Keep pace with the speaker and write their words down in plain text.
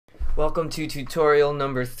Welcome to tutorial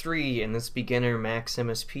number 3 in this beginner Max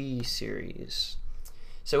MSP series.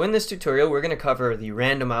 So in this tutorial we're going to cover the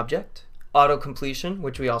random object, auto-completion,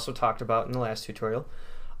 which we also talked about in the last tutorial,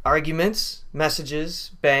 arguments, messages,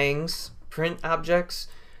 bangs, print objects,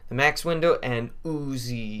 the max window, and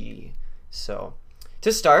Uzi. So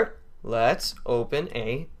to start, let's open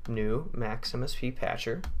a new Max MSP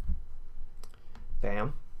patcher.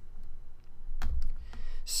 Bam.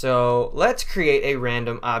 So let's create a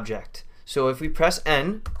random object. So if we press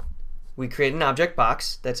N, we create an object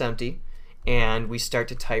box that's empty, and we start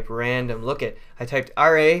to type random. Look at, I typed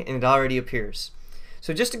RA and it already appears.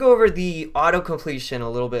 So just to go over the auto-completion a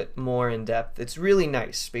little bit more in depth, it's really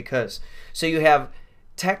nice because, so you have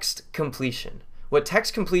text completion. What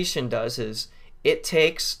text completion does is it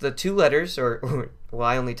takes the two letters, well,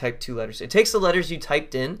 I only typed 2 letters. It takes the letters you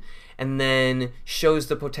typed in and then shows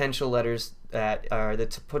the potential letters that are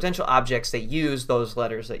the potential objects that use those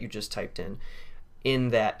letters that you just typed in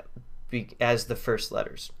that as the first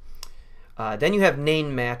letters. Then you have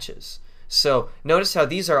name matches. So notice how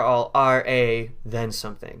these are all RA then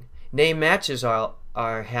something. Name matches are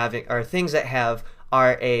things that have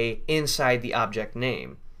RA inside the object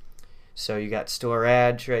name. So you got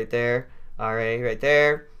storage right there, RA right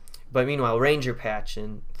there, but meanwhile Ranger patch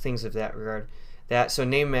and things of that regard. So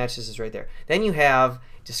name matches is right there. Then you have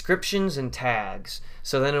descriptions and tags.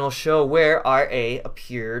 So then it'll show where RA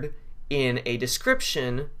appeared in a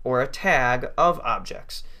description or a tag of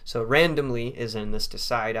objects. So randomly is in this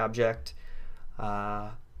decide object.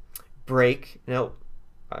 Break, nope,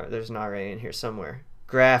 there's an RA in here somewhere.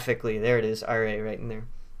 Graphically, there it is, RA right in there.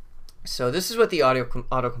 So this is what the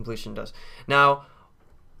auto-completion does. Now,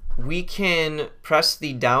 we can press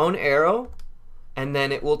the down arrow and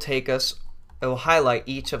then it will take us, it will highlight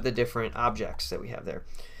each of the different objects that we have there.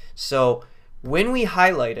 So when we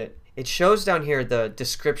highlight it, it shows down here the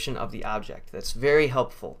description of the object. That's very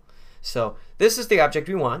helpful. So this is the object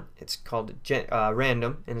we want. It's called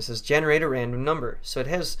random, and it says generate a random number. So it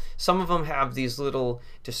has, some of them have these little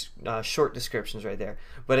short descriptions right there.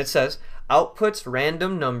 But it says outputs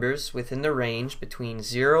random numbers within the range between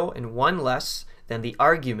 0 and 1 less than the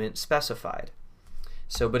argument specified.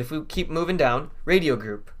 So, but if we keep moving down, radio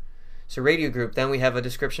group. So radio group, then we have a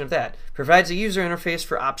description of that. Provides a user interface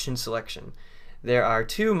for option selection. There are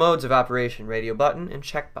 2 modes of operation, radio button and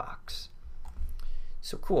checkbox.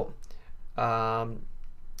 So cool.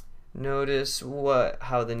 Notice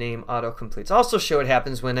how the name auto-completes. Also show what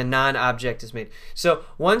happens when a non-object is made. So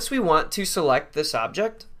once we want to select this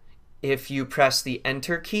object, if you press the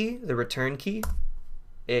enter key, the return key,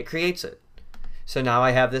 it creates it. So now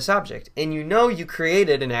I have this object, and you know you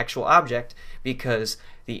created an actual object because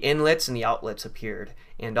the inlets and the outlets appeared,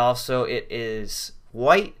 and also it is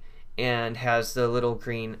white and has the little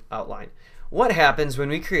green outline. What happens when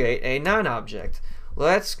we create a non-object?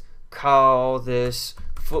 Let's call this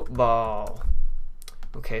football.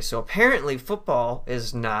 Okay, so apparently football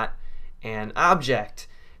is not an object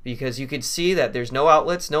because you could see that there's no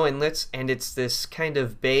outlets, no inlets, and it's this kind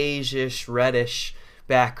of beige-ish, reddish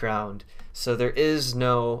background. So there is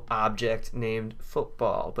no object named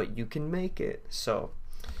football, but you can make it. So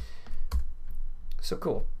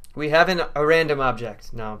cool. We have a random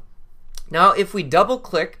object now. Now if we double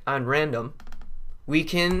click on random, we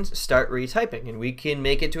can start retyping and we can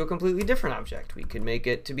make it to a completely different object. We can make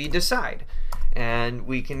it to be decide, and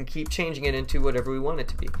we can keep changing it into whatever we want it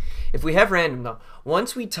to be. If we have random though,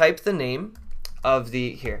 once we type the name of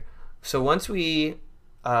the so once we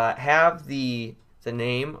have the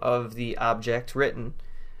name of the object written,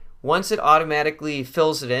 once it automatically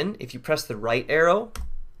fills it in, if you press the right arrow,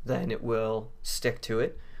 then it will stick to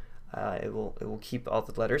it. It will keep all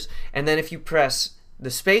the letters. And then if you press the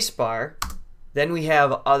space bar, then we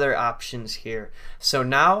have other options here. So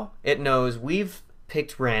now it knows we've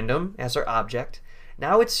picked random as our object.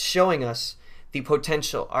 Now it's showing us the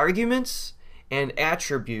potential arguments and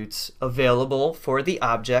attributes available for the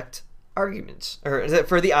object arguments, or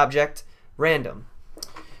for the object random.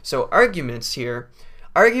 So arguments here,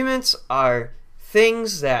 arguments are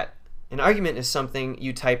things that, an argument is something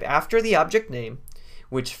you type after the object name,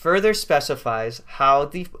 which further specifies how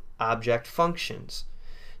the object functions.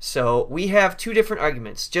 So we have 2 different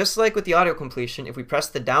arguments. Just like with the auto-completion, if we press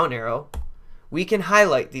the down arrow, we can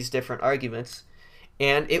highlight these different arguments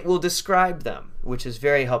and it will describe them, which is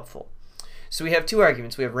very helpful. So we have 2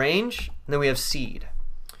 arguments. We have range and then we have seed.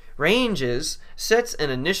 Range sets an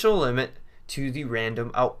initial limit to the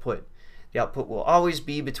random output. The output will always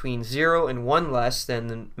be between 0 and 1 less than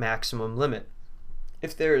the maximum limit.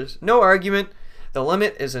 If there is no argument, the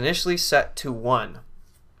limit is initially set to 1.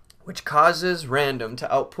 which causes random to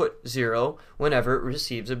output 0 whenever it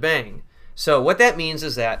receives a bang. So what that means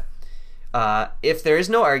is that if there is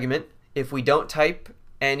no argument, if we don't type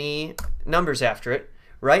any numbers after it,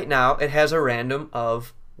 right now it has a random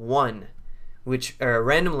of 1, or a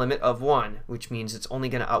random limit of 1, which means it's only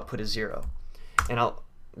going to output a 0. And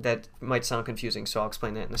that might sound confusing, so I'll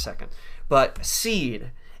explain that in a second. But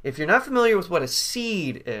seed, if you're not familiar with what a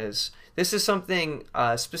seed is, this is something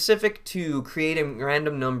specific to creating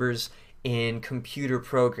random numbers in computer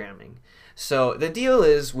programming. So the deal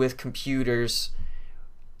is with computers,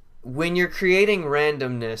 when you're creating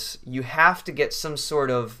randomness, you have to get some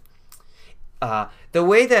sort of the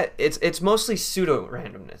way that it's mostly pseudo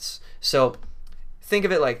randomness. So think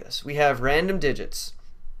of it like this: we have random digits.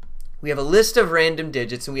 We have a list of random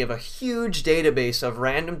digits, and we have a huge database of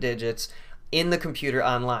random digits in the computer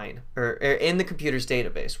online, or in the computer's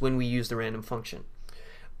database when we use the random function.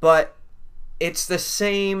 But it's the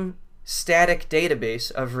same static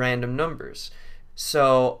database of random numbers.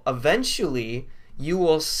 So eventually you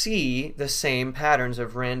will see the same patterns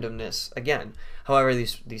of randomness again. However,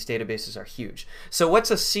 these databases are huge. So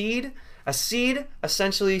what's a seed? A seed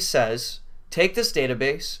essentially says, take this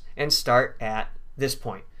database and start at this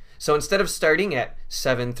point. So instead of starting at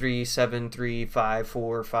 7, 3, 7, 3, 5,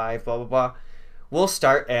 4, 5, blah, blah, blah, we'll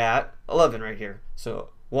start at 11 right here. So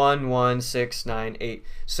 1, 1, 6, 9, 8.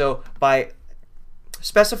 So by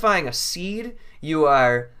specifying a seed, you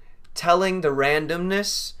are telling the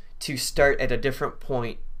randomness to start at a different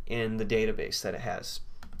point in the database that it has.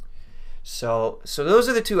 So those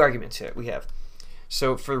are the two arguments that we have.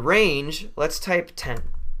 So for range, let's type 10.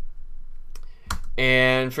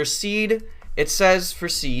 And for seed, it says for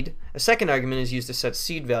seed, a second argument is used to set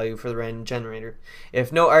seed value for the random generator.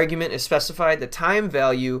 If no argument is specified, the time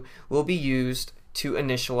value will be used to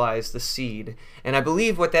initialize the seed. And I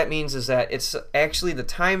believe what that means is that it's actually the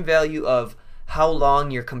time value of how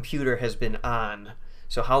long your computer has been on.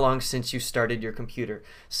 So how long since you started your computer.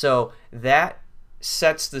 So that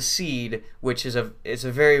sets the seed, which is a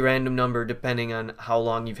very random number depending on how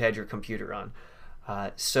long you've had your computer on.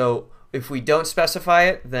 So if we don't specify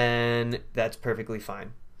it, then that's perfectly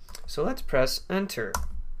fine. So let's press enter.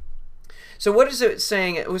 So what is it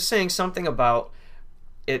saying? It was saying something about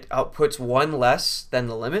it outputs 1 less than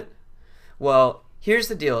the limit. Well, here's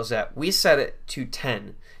the deal, is that we set it to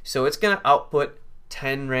 10. So it's going to output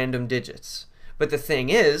 10 random digits. But the thing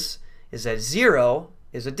is that 0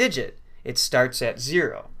 is a digit. It starts at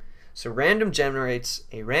 0. So random generates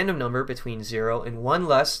a random number between 0 and 1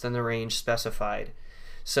 less than the range specified.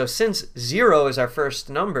 So since 0 is our first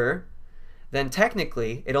number, then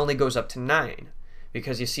technically it only goes up to 9,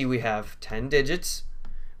 because you see we have 10 digits,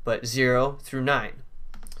 but 0 through 9.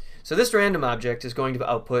 So this random object is going to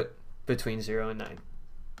output between 0 and 9.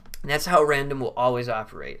 And that's how random will always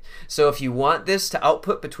operate. So if you want this to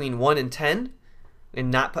output between 1 and 10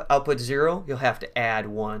 and not output 0, you'll have to add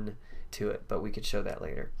 1 to it, but we could show that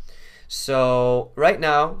later. So right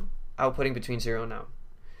now, outputting between 0 and 9.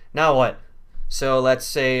 Now what? So let's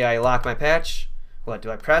say I lock my patch. What, do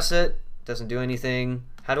I press it? Doesn't do anything.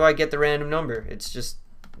 How do I get the random number? It's just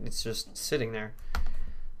sitting there.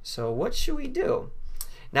 So what should we do?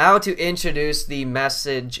 Now to introduce the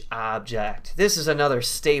message object. This is another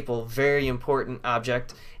staple, very important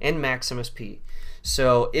object in MSP.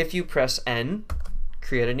 So if you press N,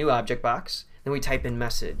 create a new object box, then we type in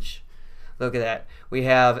message. Look at that. We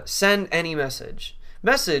have send any message.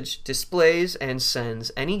 Message displays and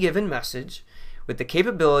sends any given message with the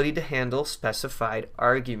capability to handle specified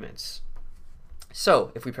arguments.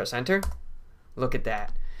 So if we press enter, look at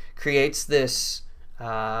that. Creates this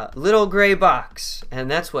little gray box, and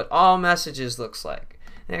that's what all messages looks like.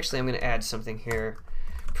 And actually I'm going to add something here.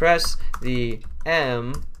 Press the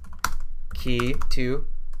M key to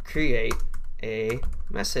create a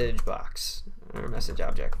message box or message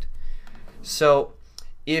object. So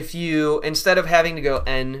if you, instead of having to go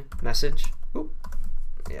N message,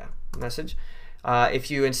 message, if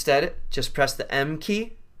you instead just press the M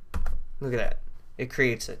key, look at that, it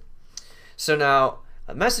creates it. So now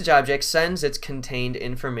a message object sends its contained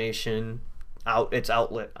information out its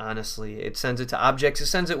outlet, honestly. It sends it to objects, it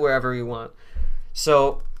sends it wherever you want.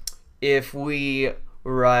 So if we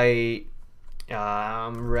write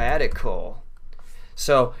radical,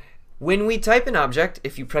 so when we type an object,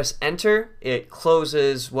 if you press enter, it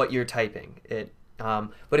closes what you're typing. But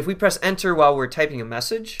if we press enter while we're typing a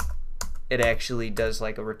message, it actually does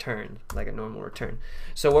like a return, like a normal return.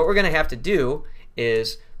 So what we're going to have to do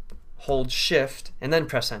is hold shift and then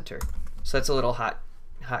press enter. So that's a little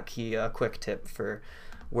hotkey quick tip for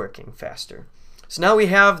working faster. So now we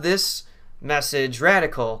have this message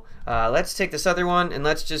radical. Let's take this other one and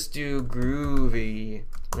let's just do groovy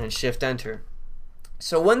and then shift enter.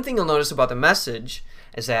 So one thing you'll notice about the message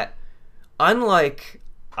is that unlike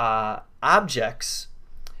objects,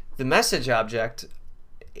 the message object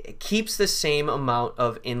keeps the same amount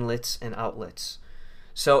of inlets and outlets.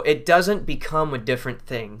 So it doesn't become a different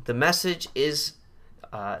thing. The message is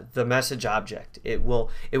the message object. It will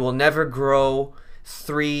never grow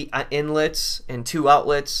 3 inlets and 2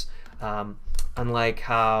 outlets, unlike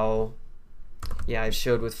how I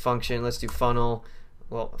showed with function. Let's do funnel.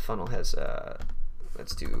 Well, funnel has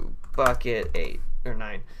let's do bucket 8 or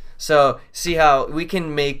 9. So see how we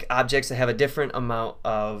can make objects that have a different amount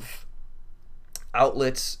of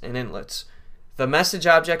outlets and inlets. The message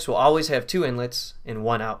objects will always have 2 inlets and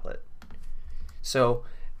 1 outlet. So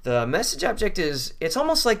the message object it's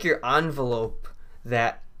almost like your envelope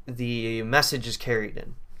that the message is carried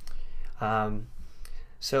in.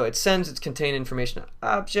 So it sends its contained information to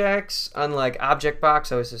objects, unlike object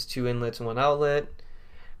box always has 2 inlets and 1 outlet.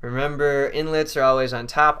 Remember, inlets are always on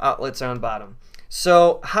top, outlets are on bottom.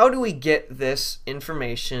 So how do we get this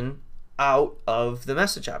information out of the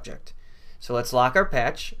message object? So let's lock our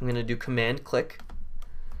patch. I'm going to do command click.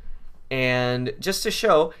 And just to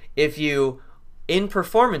show, if you, in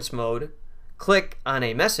performance mode, click on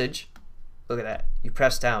a message, look at that, you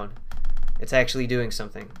press down, it's actually doing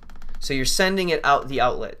something. So you're sending it out the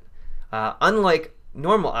outlet. Unlike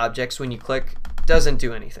normal objects, when you click, it doesn't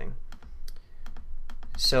do anything.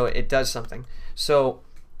 So it does something. So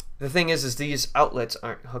the thing is these outlets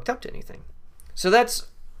aren't hooked up to anything. So that's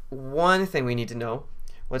one thing we need to know.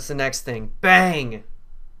 What's the next thing? Bang!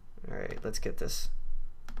 All right, let's get this.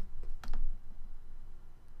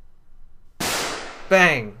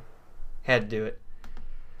 Bang! Had to do it.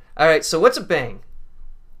 All right, so what's a bang?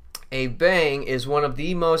 A bang is one of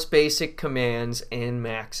the most basic commands in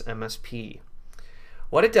Max MSP.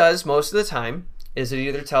 What it does most of the time is it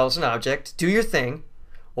either tells an object, do your thing,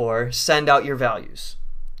 or send out your values.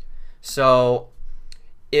 So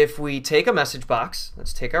if we take a message box,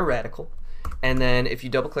 let's take our radical, and then if you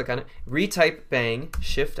double click on it, retype bang,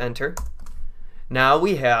 shift enter, now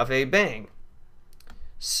we have a bang.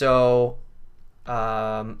 So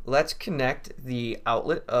let's connect the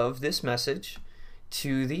outlet of this message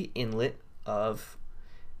to the inlet of,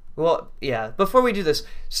 before we do this,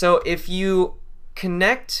 so if you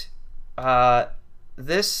connect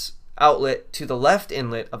this outlet to the left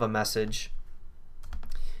inlet of a message,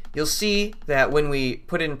 you'll see that when we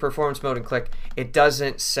put it in performance mode and click, it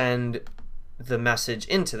doesn't send the message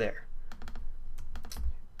into there.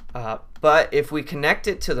 But if we connect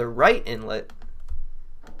it to the right inlet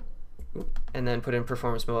and then put it in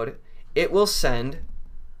performance mode, it will send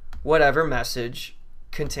whatever message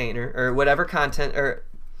container or whatever content or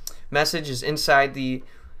message is inside the,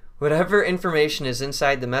 whatever information is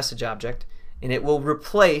inside the message object, and it will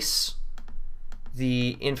replace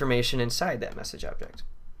the information inside that message object.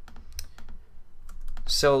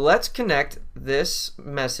 So let's connect this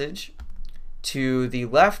message to the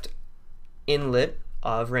left inlet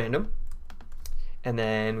of random, and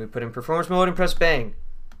then we put in performance mode and press bang.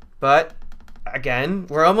 But again,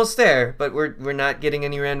 we're almost there, but we're not getting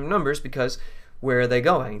any random numbers because where are they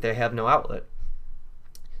going? They have no outlet.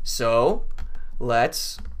 So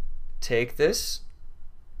let's take this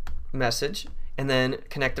message and then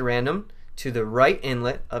connect the random to the right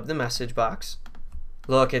inlet of the message box.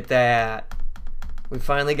 Look at that. We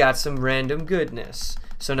finally got some random goodness.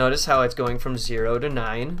 So notice how it's going from 0 to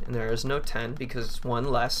 9, and there is no 10 because it's 1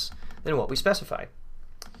 less than what we specified.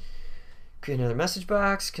 Create another message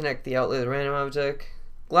box, connect the outlet of the random object,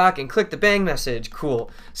 lock and click the bang message. Cool.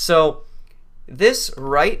 So this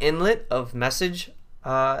right inlet of message,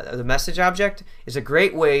 the message object, is a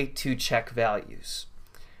great way to check values.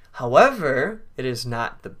 However, it is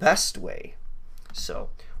not the best way. So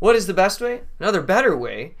what is the best way? Another better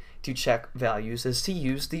way to check values is to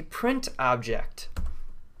use the print object.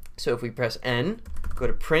 So if we press N, go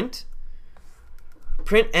to print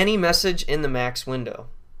any message in the Max window.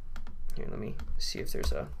 Here, let me see if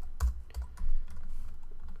there's a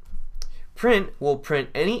print. Will print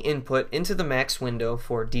any input into the Max window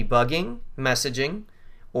for debugging, messaging,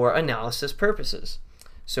 or analysis purposes.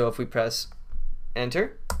 So if we press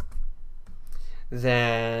enter,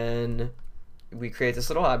 then we create this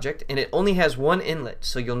little object, and it only has 1 inlet.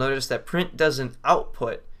 So you'll notice that print doesn't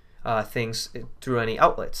output things through any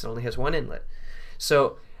outlets. It only has 1 inlet.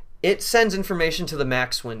 So it sends information to the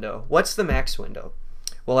Max window. What's the Max window?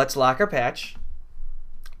 Well, let's lock our patch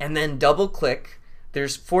and then double click.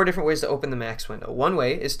 There's 4 different ways to open the Max window. One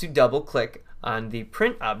way is to double click on the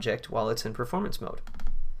print object while it's in performance mode.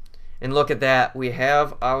 And look at that, we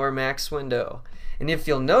have our max window. And if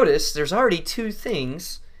you'll notice, there's already two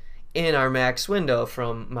things in our max window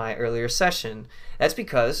from my earlier session. That's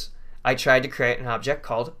because I tried to create an object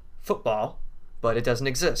called football, but it doesn't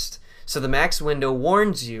exist. So the max window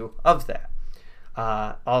warns you of that.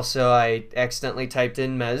 Also, I accidentally typed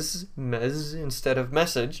in mez instead of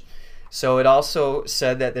message, so it also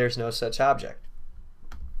said that there's no such object.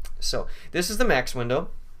 So this is the max window,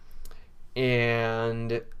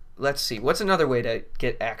 and let's see, what's another way to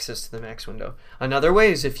get access to the max window? Another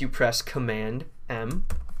way is if you press Command M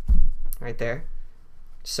right there.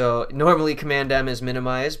 So normally Command M is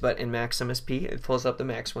minimize, but in Max MSP it pulls up the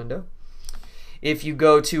max window. If you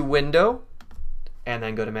go to Window and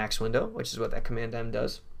then go to Max Window, which is what that Command M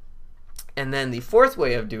does. And then the fourth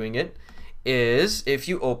way of doing it is if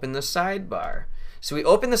you open the sidebar. So we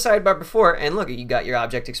opened the sidebar before, and look, you got your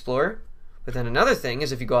Object Explorer. But then another thing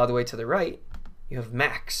is if you go all the way to the right, you have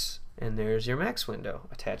Max, and there's your Max window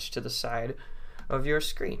attached to the side of your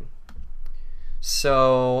screen.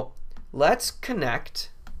 So let's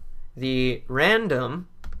connect the random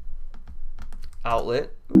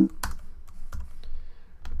outlet.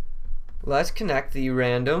 Let's connect the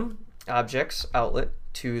random objects outlet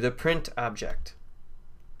to the print object,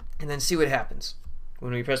 and then see what happens.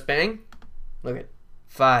 When we press bang, look at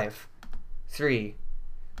 5, 3.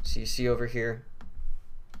 So you see over here,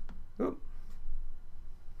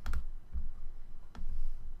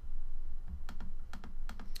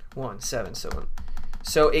 1, 7, so on.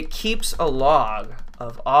 So it keeps a log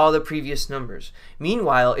of all the previous numbers.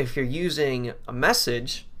 Meanwhile, if you're using a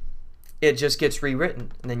message, it just gets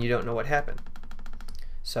rewritten, and then you don't know what happened.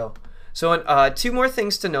 So two more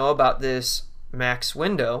things to know about this max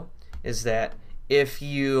window is that if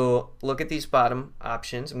you look at these bottom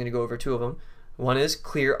options, I'm going to go over two of them. One is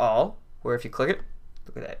clear all, where if you click it,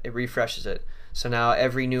 look at that, it refreshes it. So now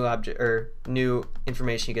every new object or new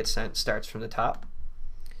information you get sent starts from the top.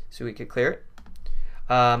 So we could clear it.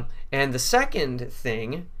 And the second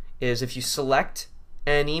thing is if you select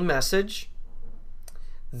any message,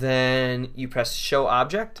 then you press Show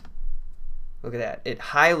Object. Look at that. It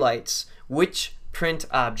highlights which print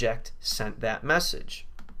object sent that message.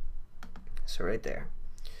 So right there.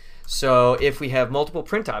 So if we have multiple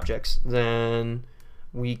print objects, then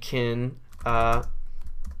we can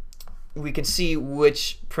see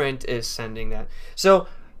which print is sending that. So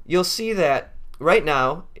you'll see that right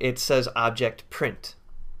now it says object print.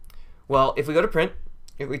 Well, if we go to print,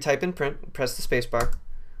 if we type in print, press the space bar,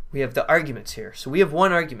 we have the arguments here. So we have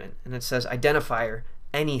one argument, and it says identifier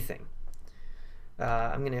anything.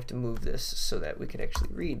 I'm going to have to move this so that we can actually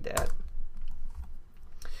read that.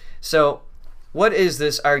 So what is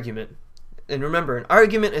this argument? And remember, an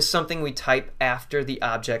argument is something we type after the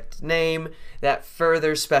object name that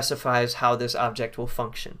further specifies how this object will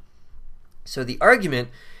function. So the argument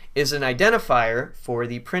is an identifier for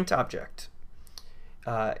the print object.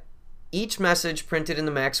 Each message printed in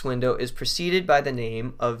the max window is preceded by the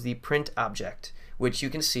name of the print object, which you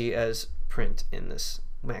can see as print in this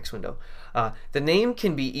max window. The name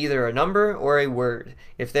can be either a number or a word.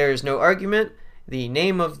 If there is no argument, the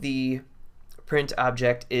name of the print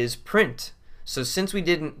object is print. So since we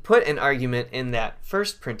didn't put an argument in that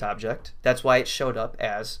first print object, that's why it showed up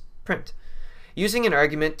as print. Using an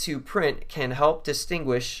argument to print can help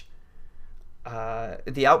distinguish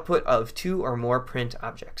the output of two or more print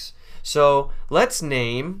objects. So let's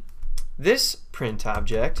name this print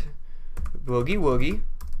object Boogie Woogie,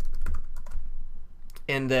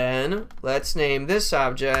 and then let's name this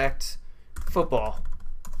object Football.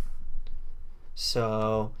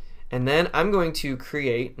 So, and then I'm going to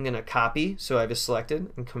copy, so I have it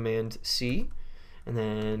selected, and Command C, and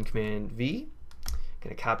then Command V. I'm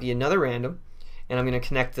going to copy another random, and I'm going to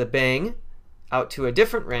connect the bang out to a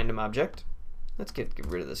different random object. Let's get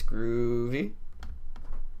rid of this groovy.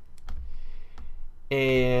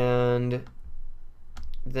 And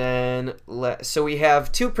then, so we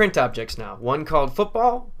have two print objects now, one called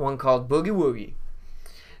football, one called Boogie Woogie.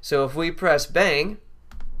 So if we press bang,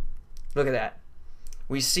 look at that.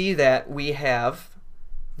 We see that we have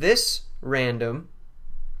this random,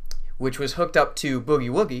 which was hooked up to Boogie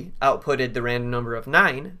Woogie, outputted the random number of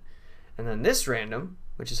 9, and then this random,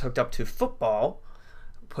 which is hooked up to football,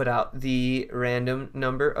 put out the random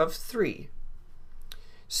number of 3.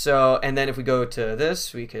 So, and then if we go to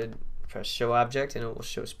this, we could press Show Object, and it will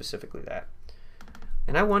show specifically that.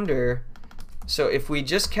 And I wonder, so if we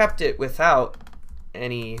just kept it without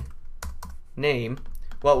any name,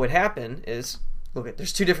 what would happen is, look at,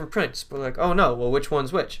 there's two different prints. We're like, oh no, well which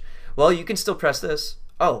one's which? Well, you can still press this.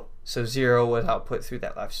 Oh, so 0 was output through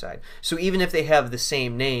that left side. So even if they have the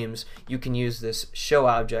same names, you can use this Show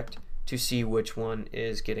Object to see which one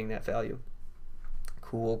is getting that value.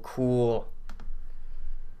 Cool, cool.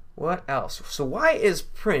 What else? So why is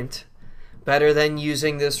print better than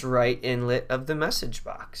using this right inlet of the message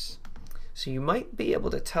box? So you might be able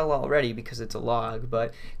to tell already because it's a log,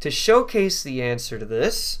 but to showcase the answer to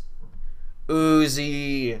this,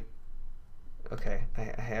 Uzi. Okay,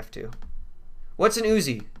 I have to. What's an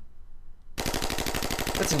Uzi?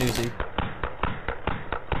 That's an Uzi.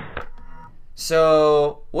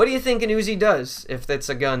 So what do you think an Uzi does if it's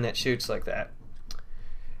a gun that shoots like that?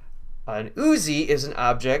 An Uzi is an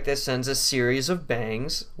object that sends a series of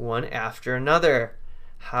bangs, one after another.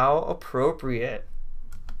 How appropriate.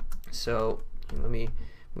 So let me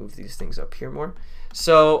move these things up here more.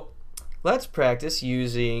 So let's practice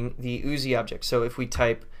using the Uzi object. So if we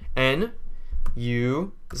type N-U-Z,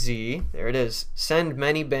 there it is, send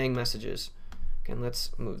many bang messages. Again,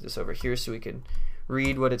 let's move this over here so we can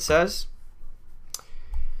read what it says.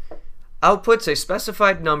 Outputs a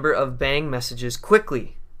specified number of bang messages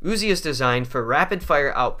quickly. Uzi is designed for rapid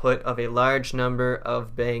fire output of a large number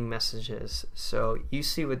of bang messages. So you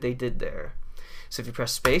see what they did there. So if you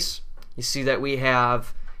press space, you see that we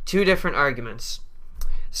have two different arguments.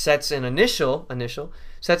 Sets an initial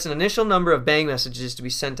number of bang messages to be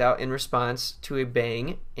sent out in response to a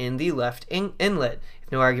bang in the left inlet.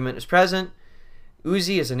 If no argument is present,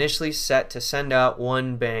 Uzi is initially set to send out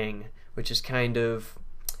one bang, which is kind of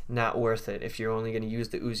not worth it if you're only going to use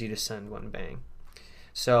the Uzi to send one bang.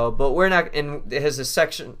 So, but we're not, and it has a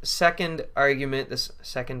second argument, this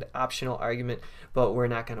second optional argument, but we're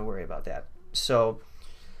not going to worry about that. So,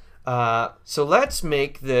 so let's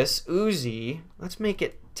make this Uzi, let's make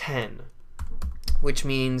it 10, which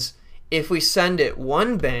means if we send it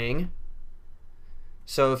one bang,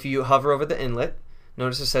 so if you hover over the inlet,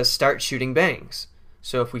 notice it says start shooting bangs.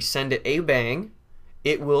 So if we send it a bang,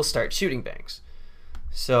 it will start shooting bangs.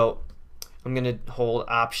 So I'm going to hold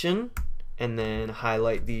Option and then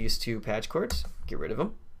highlight these two patch cords, get rid of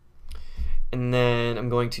them. And then I'm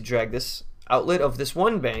going to drag this outlet of this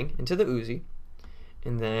one bang into the Uzi.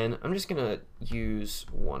 And then I'm just going to use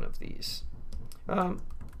one of these.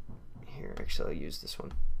 Here, actually, I'll use this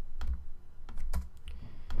one.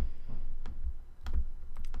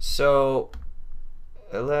 So,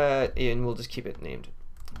 and we'll just keep it named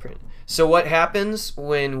print. So what happens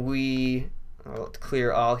when we, I'll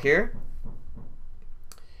clear all here.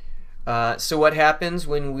 So what happens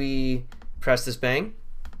when we press this bang?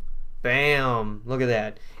 Bam! Look at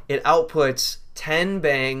that. It outputs 10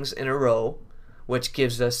 bangs in a row, which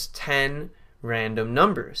gives us 10 random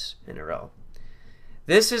numbers in a row.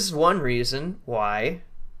 This is one reason why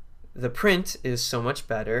the print is so much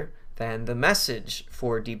better than the message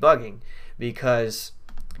for debugging, because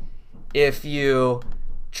if you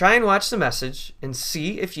try and watch the message and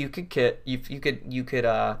see if you could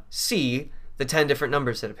see the 10 different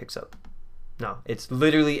numbers that it picks up. No, it's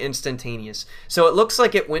literally instantaneous. So it looks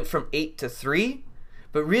like it went from 8 to 3,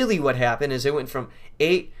 but really what happened is it went from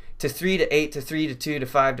 8 to 3 to 8 to 3 to 2 to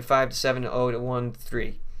 5 to 5 to 7 to 0 to 1 to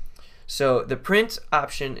 3. So the print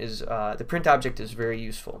option is, the print object is very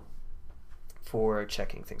useful for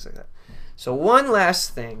checking things like that. So one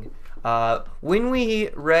last thing, when we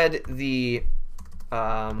read the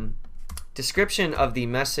description of the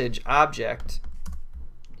message object,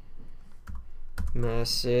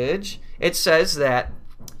 it says that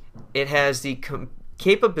it has the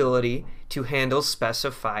capability to handle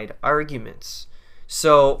specified arguments.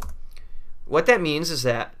 So what that means is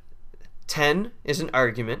that 10 is an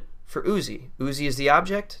argument for Uzi. Uzi is the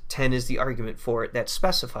object, 10 is the argument for it that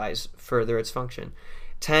specifies further its function.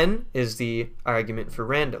 10 is the argument for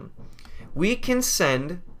random. We can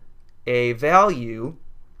send a value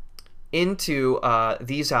into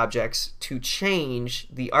these objects to change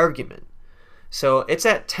the argument. So it's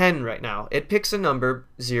at 10 right now. It picks a number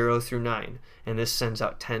 0 through 9, and this sends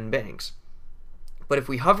out 10 bangs. But if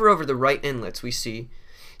we hover over the right inlets, we see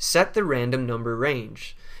set the random number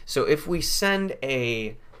range. So if we send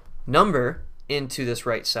a number into this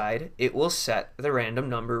right side, it will set the random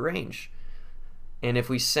number range. And if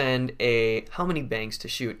we send how many bangs to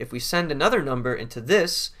shoot, if we send another number into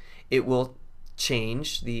this, it will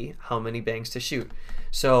change the how many bangs to shoot.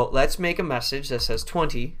 So let's make a message that says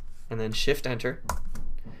 20 and then Shift Enter.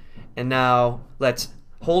 And now let's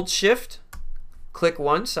hold Shift, click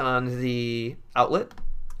once on the outlet,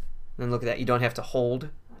 and then look at that, you don't have to hold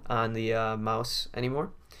on the mouse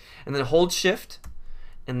anymore. And then hold Shift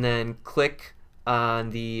and then click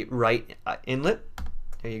on the right inlet.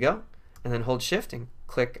 There you go. And then hold Shift and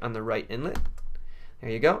click on the right inlet. There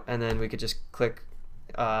you go. And then we could just click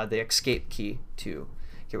the escape key to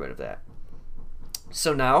get rid of that.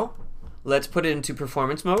 So now let's put it into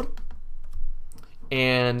performance mode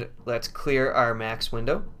And let's clear our max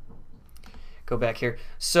window. Go back here.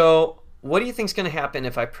 So what do you think is going to happen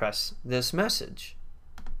if I press this message?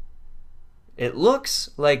 It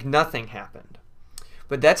looks like nothing happened.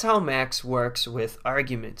 But that's how max works with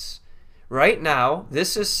arguments. Right now,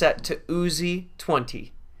 this is set to Uzi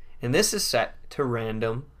 20, and this is set to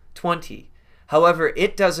random 20. However,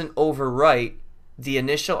 it doesn't overwrite the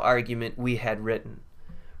initial argument we had written,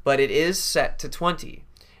 but it is set to 20.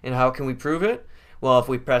 And how can we prove it? Well, if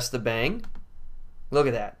we press the bang, look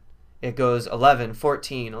at that. It goes 11,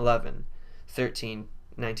 14, 11, 13,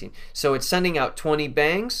 19. So it's sending out 20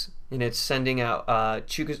 bangs, and it's sending out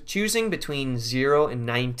choosing between 0 and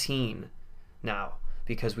 19 now,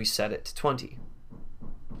 because we set it to 20.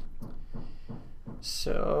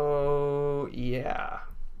 So yeah,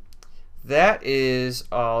 that is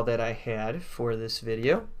all that I had for this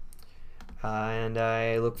video, and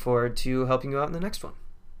I look forward to helping you out in the next one.